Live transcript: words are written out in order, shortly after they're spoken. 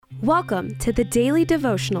Welcome to the Daily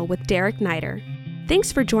Devotional with Derek Niter.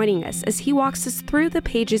 Thanks for joining us as he walks us through the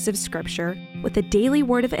pages of Scripture with a daily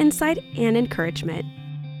word of insight and encouragement.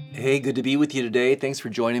 Hey, good to be with you today. Thanks for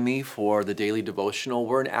joining me for the Daily Devotional.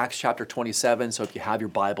 We're in Acts chapter 27, so if you have your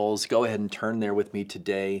Bibles, go ahead and turn there with me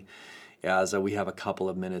today as we have a couple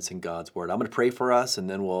of minutes in God's Word. I'm going to pray for us, and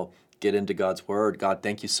then we'll get into God's Word. God,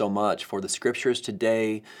 thank you so much for the Scriptures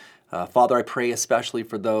today. Father, I pray especially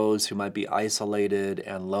for those who might be isolated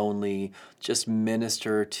and lonely. Just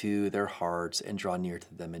minister to their hearts and draw near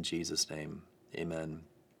to them in Jesus' name. Amen.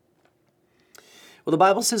 Well, the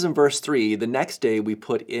Bible says in verse 3, the next day we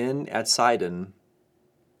put in at Sidon,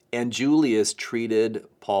 and Julius treated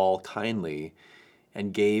Paul kindly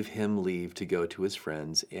and gave him leave to go to his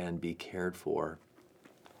friends and be cared for.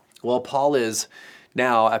 Well, Paul is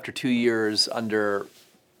now, after 2 years under,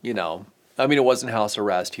 it wasn't house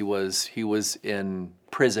arrest. He was in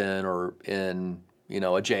prison or in,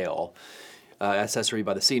 a jail at Caesarea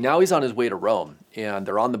by the Sea. Now he's on his way to Rome, and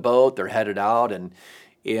they're on the boat. They're headed out, and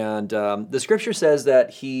the Scripture says that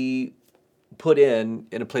he put in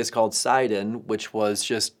a place called Sidon, which was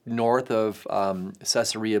just north of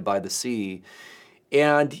Caesarea by the Sea,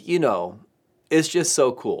 and it's just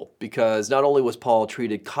so cool because not only was Paul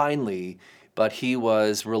treated kindly, but he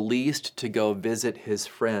was released to go visit his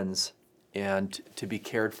friends and to be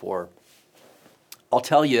cared for. I'll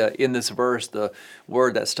tell you, in this verse, the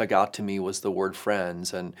word that stuck out to me was the word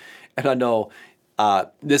friends. And I know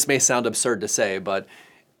this may sound absurd to say, but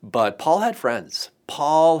Paul had friends.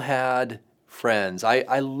 Paul had friends.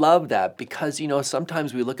 I love that because,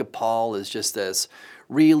 sometimes we look at Paul as just this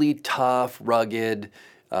really tough, rugged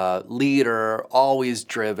leader, always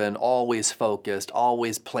driven, always focused,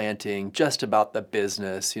 always planting, just about the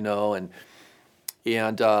business, and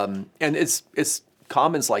it's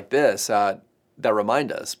comments like this that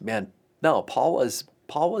remind us, man, no, Paul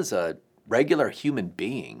was a regular human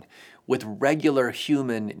being with regular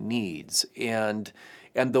human needs, and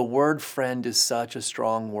the word friend is such a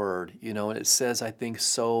strong word, and it says, I think,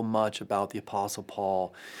 so much about the Apostle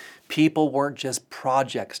Paul. People weren't just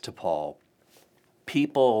projects to Paul.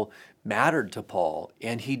 People mattered to Paul,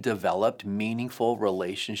 and he developed meaningful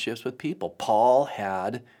relationships with people. Paul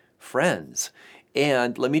had friends.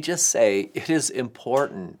 And let me just say, it is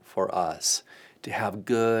important for us to have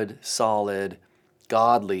good, solid,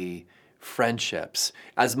 godly friendships.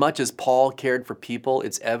 As much as Paul cared for people,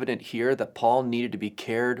 it's evident here that Paul needed to be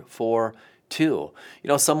cared for too.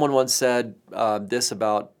 Someone once said this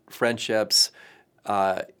about friendships,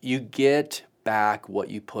 you get back what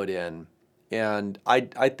you put in. And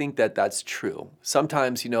I think that that's true.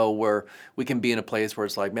 Sometimes, where we can be in a place where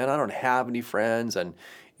it's like, man, I don't have any friends, and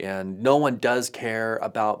no one does care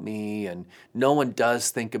about me, and no one does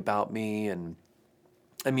think about me. And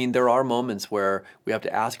there are moments where we have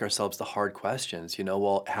to ask ourselves the hard questions,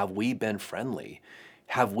 well, have we been friendly?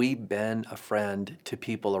 Have we been a friend to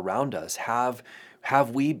people around us? Have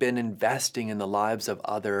we been investing in the lives of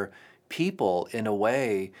other people in a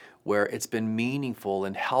way where it's been meaningful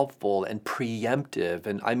and helpful and preemptive?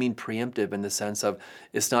 And I mean preemptive in the sense of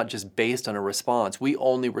it's not just based on a response. We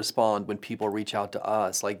only respond when people reach out to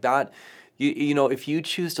us. Like that, if you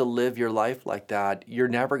choose to live your life like that, you're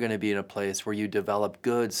never going to be in a place where you develop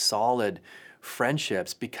good, solid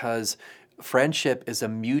friendships, because friendship is a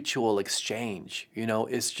mutual exchange.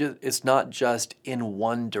 It's not just in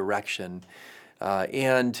one direction.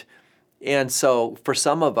 And so for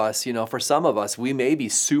some of us, we may be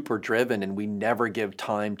super driven and we never give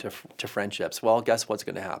time to friendships. Well, guess what's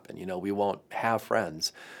going to happen? We won't have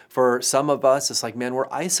friends. For some of us, it's like, man, we're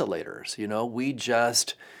isolators.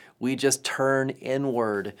 We just turn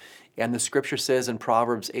inward. And the Scripture says in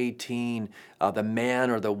Proverbs 18, the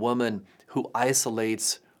man or the woman who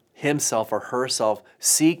isolates himself or herself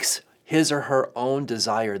seeks his or her own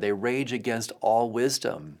desire. They rage against all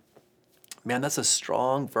wisdom. Man, that's a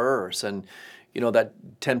strong verse. And, that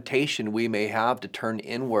temptation we may have to turn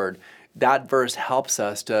inward, that verse helps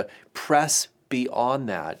us to press beyond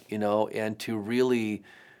that, and to really,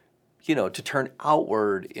 to turn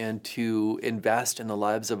outward and to invest in the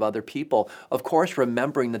lives of other people. Of course,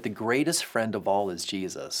 remembering that the greatest friend of all is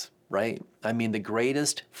Jesus, right? The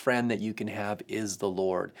greatest friend that you can have is the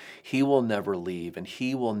Lord. He will never leave, and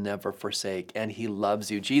he will never forsake, and he loves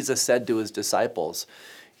you. Jesus said to his disciples,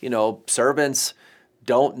 servants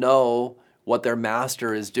don't know what their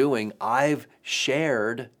master is doing. I've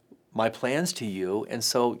shared my plans to you, and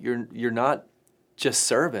so you're not just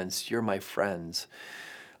servants, you're my friends.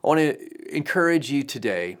 I want to encourage you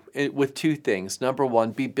today with two things. Number one,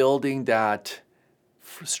 be building that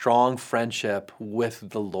strong friendship with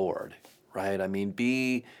the Lord, right?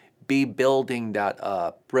 Be Be building that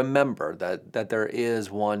up. Remember that there is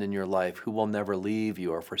one in your life who will never leave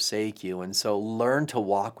you or forsake you. And so learn to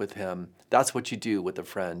walk with him. That's what you do with a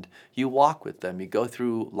friend. You walk with them. You go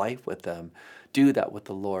through life with them. Do that with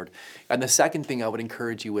the Lord. And the second thing I would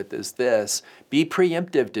encourage you with is this: be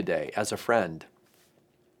preemptive today as a friend.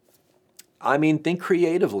 I mean, think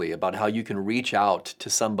creatively about how you can reach out to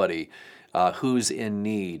somebody who's in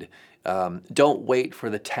need. Don't wait for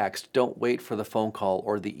the text. Don't wait for the phone call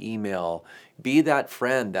or the email. Be that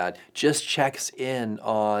friend that just checks in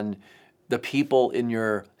on the people in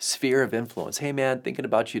your sphere of influence. Hey man, thinking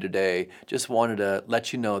about you today. Just wanted to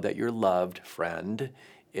let you know that you're loved, friend.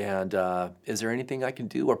 And is there anything I can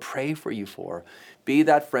do or pray for you for? Be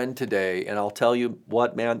that friend today, and I'll tell you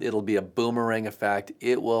what, man, it'll be a boomerang effect.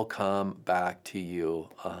 It will come back to you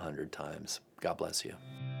 100 times. God bless you.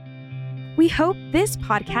 We hope this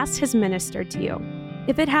podcast has ministered to you.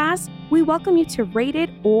 If it has, we welcome you to rate it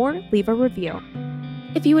or leave a review.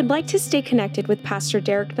 If you would like to stay connected with Pastor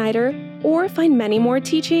Derek Neider or find many more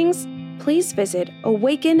teachings, please visit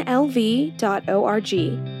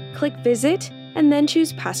awakenlv.org. Click Visit and then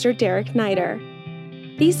choose Pastor Derek Neider.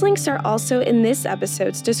 These links are also in this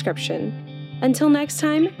episode's description. Until next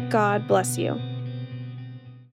time, God bless you.